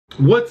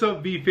What's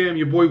up, V fam?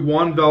 Your boy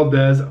Juan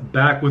Valdez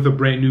back with a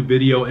brand new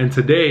video, and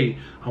today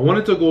I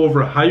wanted to go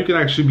over how you can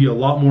actually be a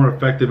lot more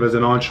effective as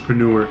an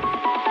entrepreneur.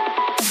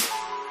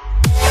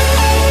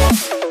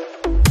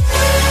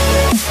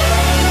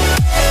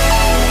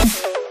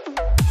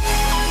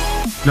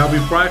 Now,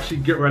 before I actually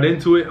get right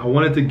into it, I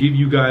wanted to give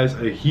you guys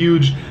a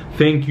huge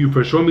thank you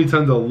for showing me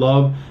tons of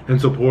love and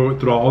support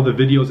throughout all the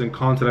videos and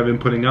content I've been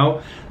putting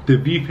out. The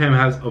V fam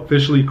has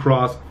officially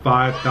crossed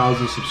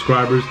 5,000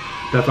 subscribers.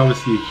 That's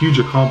obviously a huge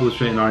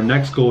accomplishment, and our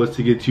next goal is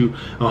to get to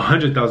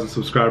 100,000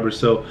 subscribers.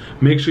 So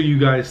make sure you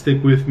guys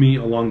stick with me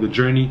along the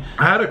journey.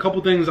 I had a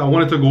couple things I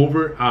wanted to go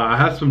over. I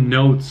have some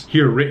notes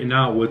here written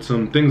out with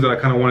some things that I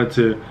kind of wanted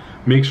to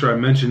make sure I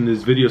mentioned in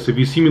this video. So if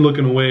you see me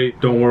looking away,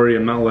 don't worry,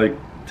 I'm not like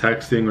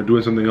texting or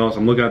doing something else.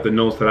 I'm looking at the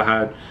notes that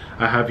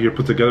I have here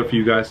put together for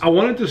you guys. I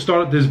wanted to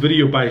start this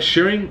video by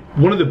sharing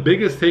one of the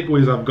biggest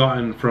takeaways I've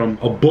gotten from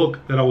a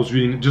book that I was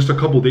reading just a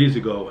couple days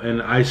ago,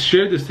 and I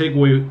shared this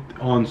takeaway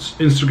on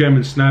Instagram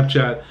and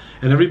Snapchat,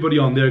 and everybody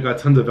on there got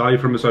tons of value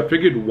from it, so I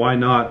figured why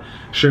not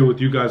share it with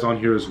you guys on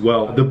here as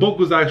well. The book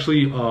was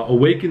actually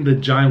Awaken the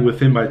Giant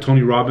Within by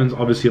Tony Robbins.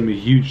 Obviously I'm a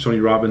huge Tony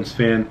Robbins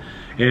fan,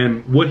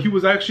 and what he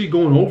was actually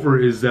going over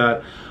is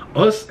that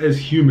us as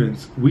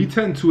humans, we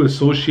tend to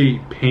associate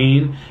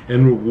pain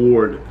and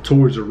reward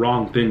towards the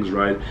wrong things,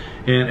 right?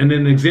 And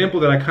an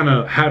example that I kind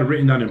of had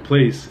written down in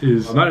place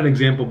is, not an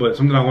example, but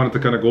something I wanted to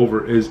kind of go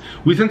over, is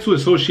we tend to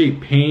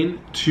associate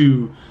pain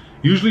to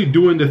usually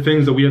doing the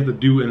things that we have to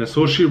do and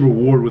associate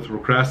reward with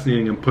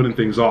procrastinating and putting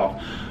things off.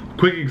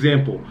 Quick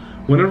example,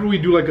 whenever we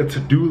do like a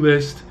to-do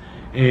list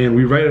and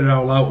we write it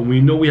out loud and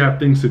we know we have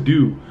things to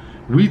do,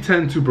 we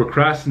tend to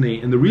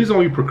procrastinate, and the reason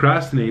why we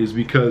procrastinate is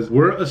because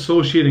we're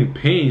associating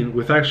pain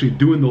with actually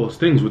doing those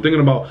things. We're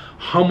thinking about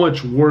how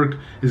much work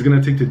is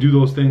going to take to do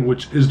those things,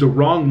 which is the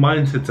wrong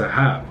mindset to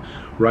have,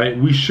 right?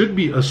 We should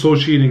be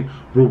associating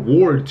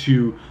reward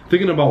to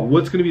thinking about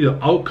what's going to be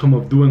the outcome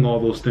of doing all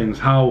those things,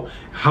 how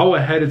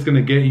ahead it's going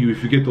to get you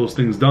if you get those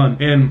things done.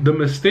 And the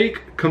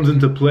mistake comes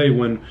into play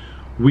when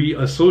we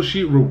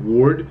associate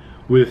reward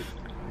with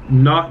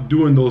not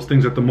doing those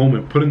things at the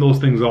moment, putting those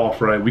things off,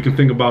 right? We can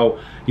think about,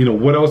 you know,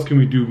 what else can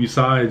we do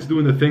besides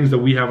doing the things that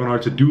we have on our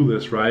to-do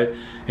list, right?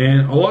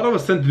 And a lot of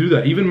us tend to do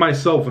that. Even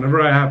myself, whenever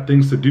I have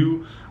things to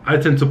do, I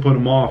tend to put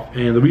them off.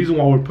 And the reason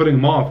why we're putting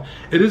them off,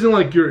 it isn't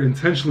like you're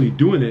intentionally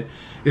doing it.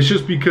 It's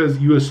just because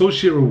you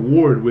associate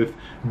reward with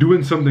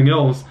doing something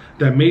else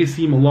that may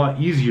seem a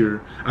lot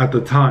easier at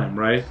the time,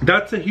 right?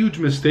 That's a huge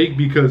mistake,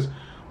 because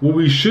what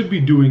we should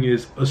be doing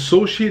is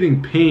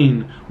associating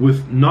pain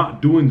with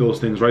not doing those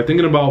things, right?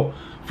 Thinking about,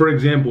 for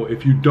example,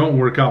 if you don't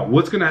work out,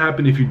 what's gonna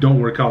happen if you don't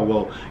work out?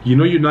 Well, you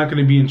know you're not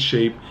gonna be in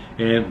shape,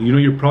 and you know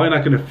you're probably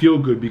not gonna feel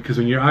good, because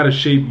when you're out of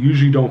shape, you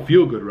usually don't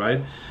feel good,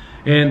 right?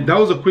 And that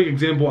was a quick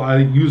example I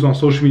used on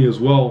social media as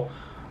well,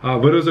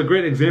 but it was a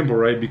great example,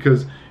 right?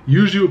 Because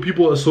usually what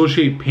people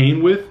associate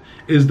pain with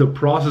is the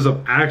process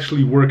of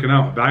actually working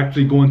out, of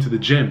actually going to the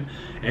gym.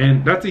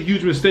 And that's a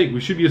huge mistake. We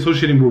should be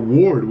associating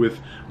reward with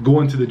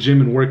going to the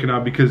gym and working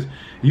out, because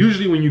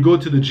usually when you go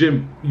to the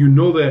gym, you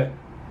know that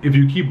if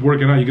you keep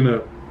working out, you're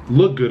gonna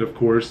look good, of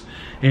course.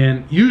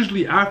 And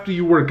usually after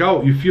you work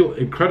out, you feel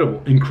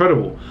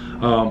incredible.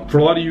 For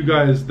a lot of you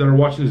guys that are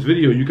watching this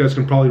video, you guys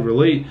can probably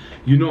relate.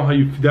 You know how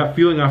that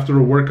feeling after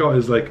a workout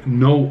is like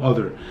no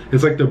other.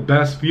 It's like the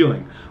best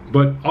feeling.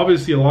 But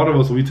obviously a lot of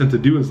us, what we tend to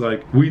do is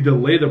like, we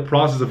delay the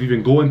process of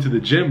even going to the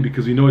gym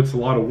because we know it's a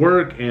lot of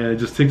work and it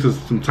just takes us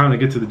some time to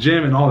get to the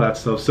gym and all that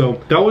stuff. So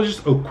that was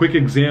just a quick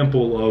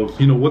example of,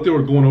 you know, what they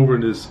were going over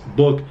in this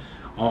book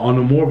on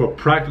a more of a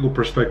practical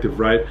perspective,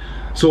 right?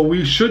 So what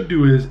we should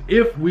do is,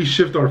 if we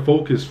shift our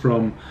focus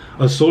from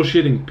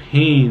associating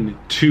pain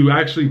to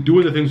actually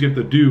doing the things we have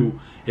to do,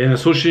 and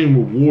associating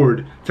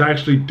reward to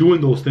actually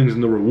doing those things,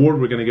 and the reward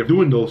we're gonna get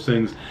doing those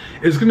things,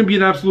 is gonna be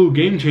an absolute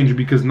game changer,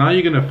 because now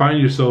you're gonna find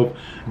yourself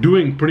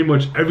doing pretty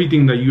much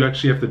everything that you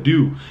actually have to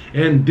do.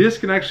 And this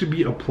can actually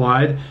be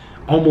applied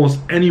almost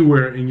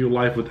anywhere in your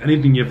life with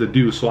anything you have to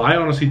do. So I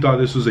honestly thought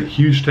this was a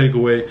huge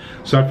takeaway,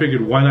 so I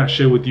figured why not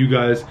share with you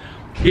guys.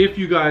 If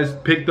you guys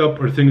picked up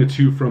a thing or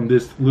two from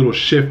this little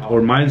shift or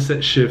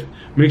mindset shift,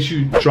 make sure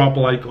you drop a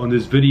like on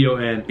this video.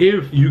 And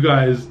if you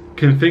guys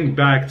can think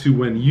back to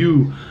when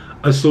you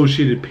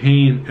associated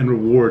pain and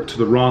reward to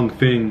the wrong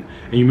thing,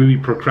 and you maybe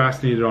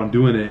procrastinated on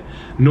doing it,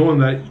 knowing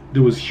that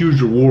there was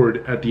huge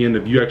reward at the end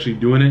of you actually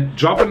doing it,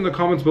 drop it in the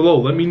comments below.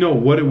 Let me know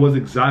what it was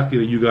exactly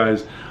that you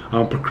guys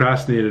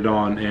procrastinated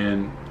on,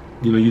 and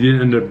you know, you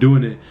didn't end up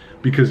doing it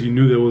because you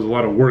knew there was a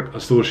lot of work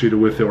associated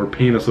with it or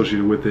pain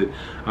associated with it.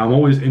 I'm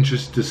always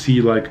interested to see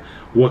like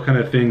what kind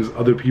of things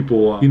other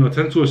people you know,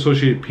 tend to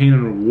associate pain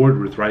and reward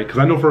with, right? Because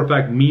I know for a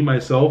fact, me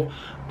myself,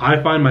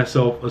 I find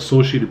myself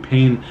associated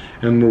pain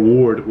and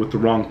reward with the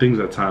wrong things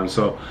at times.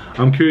 So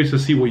I'm curious to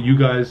see what you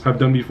guys have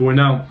done before.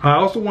 Now, I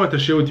also wanted to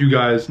share with you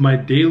guys my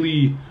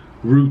daily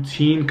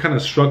routine kind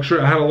of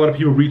structure. I had a lot of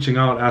people reaching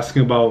out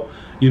asking about,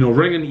 you know,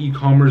 running an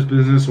e-commerce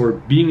business or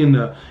being in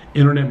the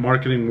internet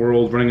marketing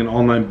world, running an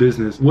online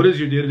business. What does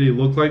your day-to-day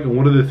look like, and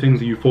what are the things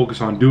that you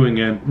focus on doing?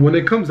 And when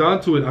it comes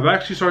down to it, I've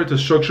actually started to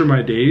structure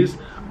my days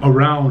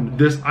around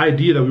this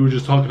idea that we were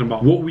just talking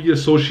about, what we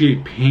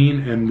associate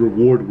pain and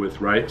reward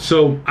with, right?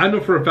 So I know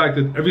for a fact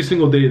that every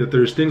single day that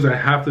there's things I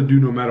have to do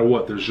no matter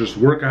what. There's just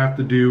work I have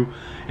to do,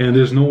 and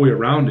there's no way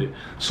around it.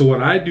 So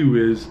what I do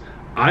is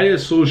I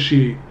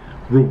associate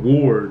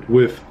reward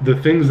with the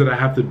things that I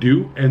have to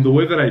do, and the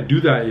way that I do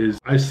that is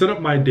I set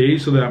up my day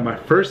so that my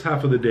first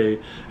half of the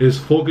day is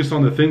focused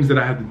on the things that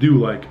I have to do.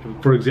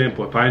 Like, for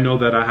example, if I know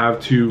that I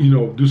have to, you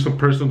know, do some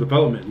personal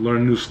development,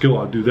 learn a new skill,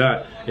 I'll do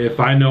that.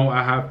 If I know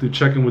I have to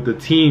check in with the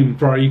team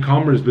for our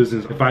e-commerce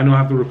business, if I know I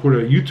have to record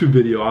a YouTube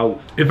video,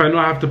 if I know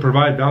I have to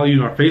provide value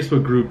in our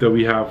Facebook group that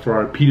we have for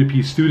our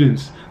P2P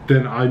students,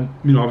 then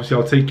obviously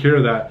I'll take care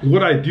of that.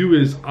 What I do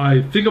is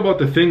I think about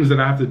the things that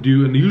I have to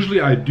do, and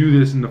usually I do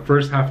this in the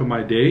first half of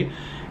my day.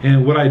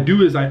 And what I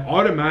do is I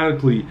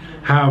automatically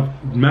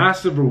have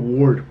massive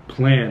reward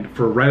planned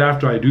for right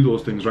after I do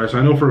those things, right? So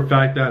I know for a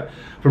fact that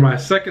for my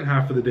second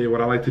half of the day, what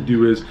I like to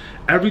do is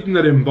everything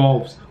that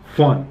involves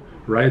fun,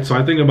 right? So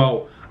I think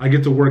about, I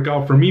get to work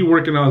out. For me,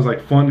 working out is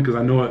like fun because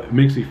I know it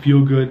makes me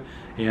feel good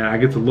and I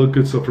get to look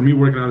good. So for me,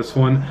 working out is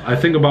fun. I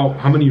think about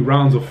how many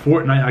rounds of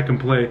Fortnite I can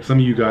play. Some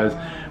of you guys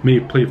may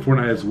play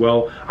Fortnite as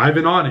well. I've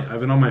been on it.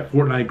 I've been on my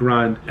Fortnite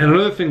grind. And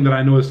another thing that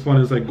I know is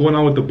fun is like going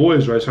out with the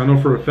boys, right? So I know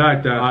for a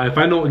fact that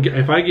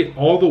if I get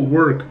all the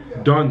work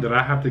done that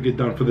I have to get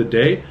done for the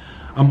day,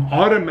 I'm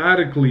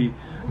automatically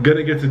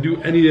gonna get to do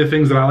any of the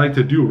things that I like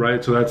to do,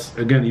 right? So that's,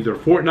 again, either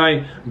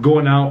Fortnite,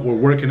 going out, or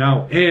working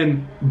out.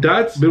 And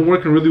that's been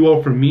working really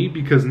well for me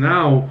because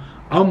now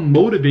I'm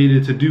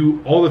motivated to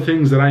do all the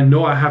things that I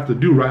know I have to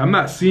do, right? I'm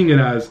not seeing it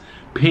as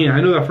pain. I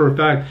know that for a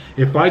fact,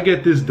 if I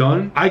get this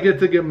done, I get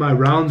to get my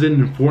rounds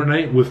in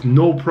Fortnite with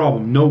no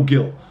problem, no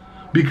guilt.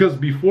 Because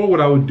before,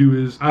 what I would do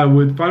is I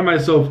would find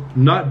myself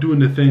not doing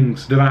the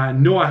things that I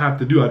know I have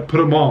to do. I'd put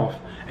them off,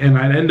 and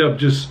I'd end up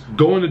just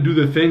going to do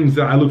the things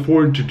that I look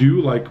forward to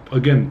do, like,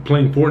 again,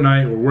 playing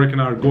Fortnite or working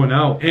out or going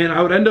out. And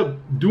I would end up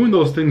doing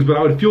those things, but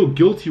I would feel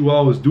guilty while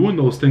I was doing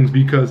those things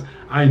because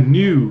I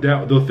knew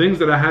that the things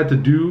that I had to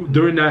do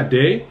during that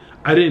day,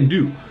 I didn't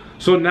do.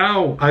 So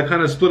now I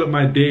kind of split up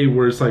my day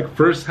where it's like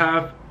first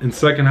half and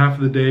second half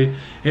of the day.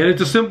 And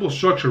it's a simple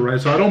structure,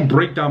 right? So I don't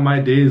break down my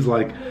days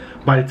like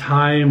by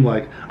time,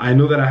 like I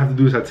know that I have to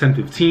do this at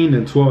 10:15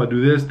 and 12 I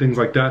do this, things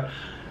like that.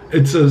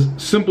 It's a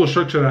simple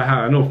structure that I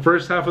have. I know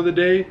first half of the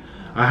day,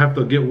 I have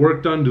to get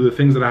work done, do the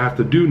things that I have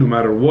to do no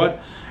matter what.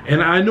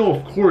 And I know,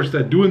 of course,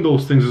 that doing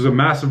those things is a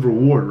massive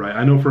reward, right?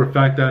 I know for a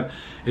fact that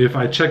if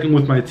I check in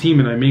with my team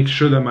and I make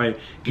sure that my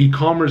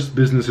e-commerce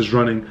business is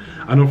running,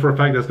 I know for a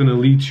fact that's gonna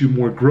lead to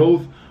more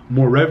growth,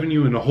 more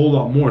revenue, and a whole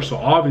lot more. So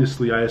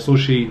obviously I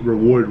associate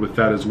reward with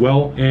that as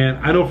well. And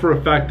I know for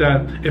a fact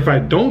that if I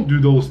don't do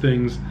those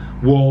things,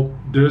 well,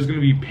 there's gonna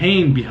be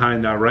pain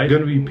behind that, right?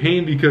 Gonna be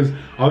pain because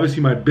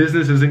obviously my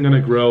business isn't gonna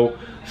grow,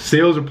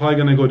 sales are probably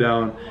gonna go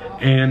down,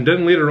 and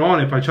then later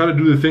on, if I try to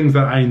do the things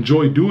that I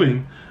enjoy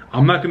doing,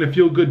 I'm not gonna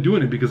feel good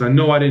doing it because I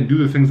know I didn't do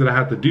the things that I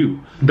have to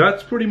do.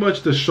 That's pretty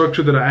much the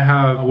structure that I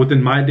have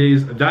within my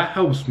days. That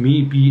helps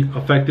me be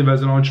effective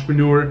as an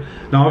entrepreneur.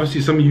 Now,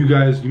 obviously, some of you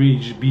guys, you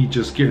may be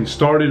just getting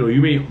started, or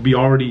you may be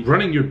already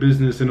running your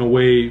business in a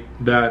way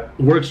that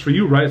works for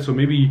you, right? So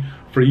maybe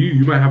for you,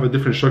 you might have a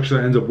different structure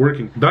that ends up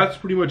working. That's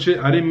pretty much it.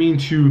 I didn't mean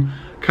to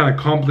kind of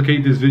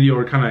complicate this video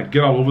or kind of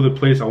get all over the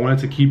place. I wanted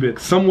to keep it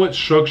somewhat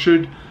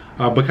structured,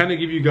 but kind of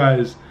give you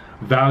guys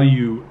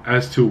value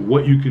as to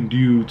what you can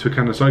do to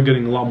kind of start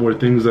getting a lot more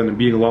things done and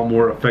being a lot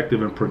more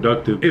effective and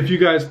productive. If you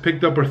guys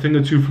picked up a thing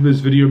or two from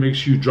this video, make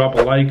sure you drop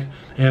a like.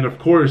 And of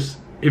course,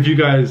 if you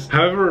guys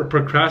have ever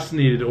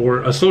procrastinated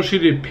or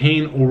associated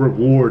pain or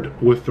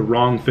reward with the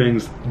wrong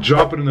things,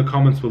 drop it in the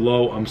comments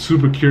below. I'm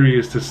super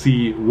curious to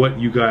see what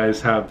you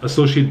guys have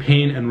associated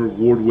pain and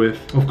reward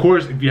with. Of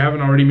course, if you haven't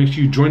already, make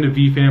sure you join the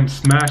VFam,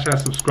 smash that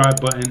subscribe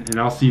button, and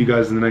I'll see you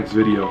guys in the next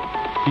video.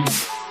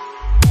 Peace.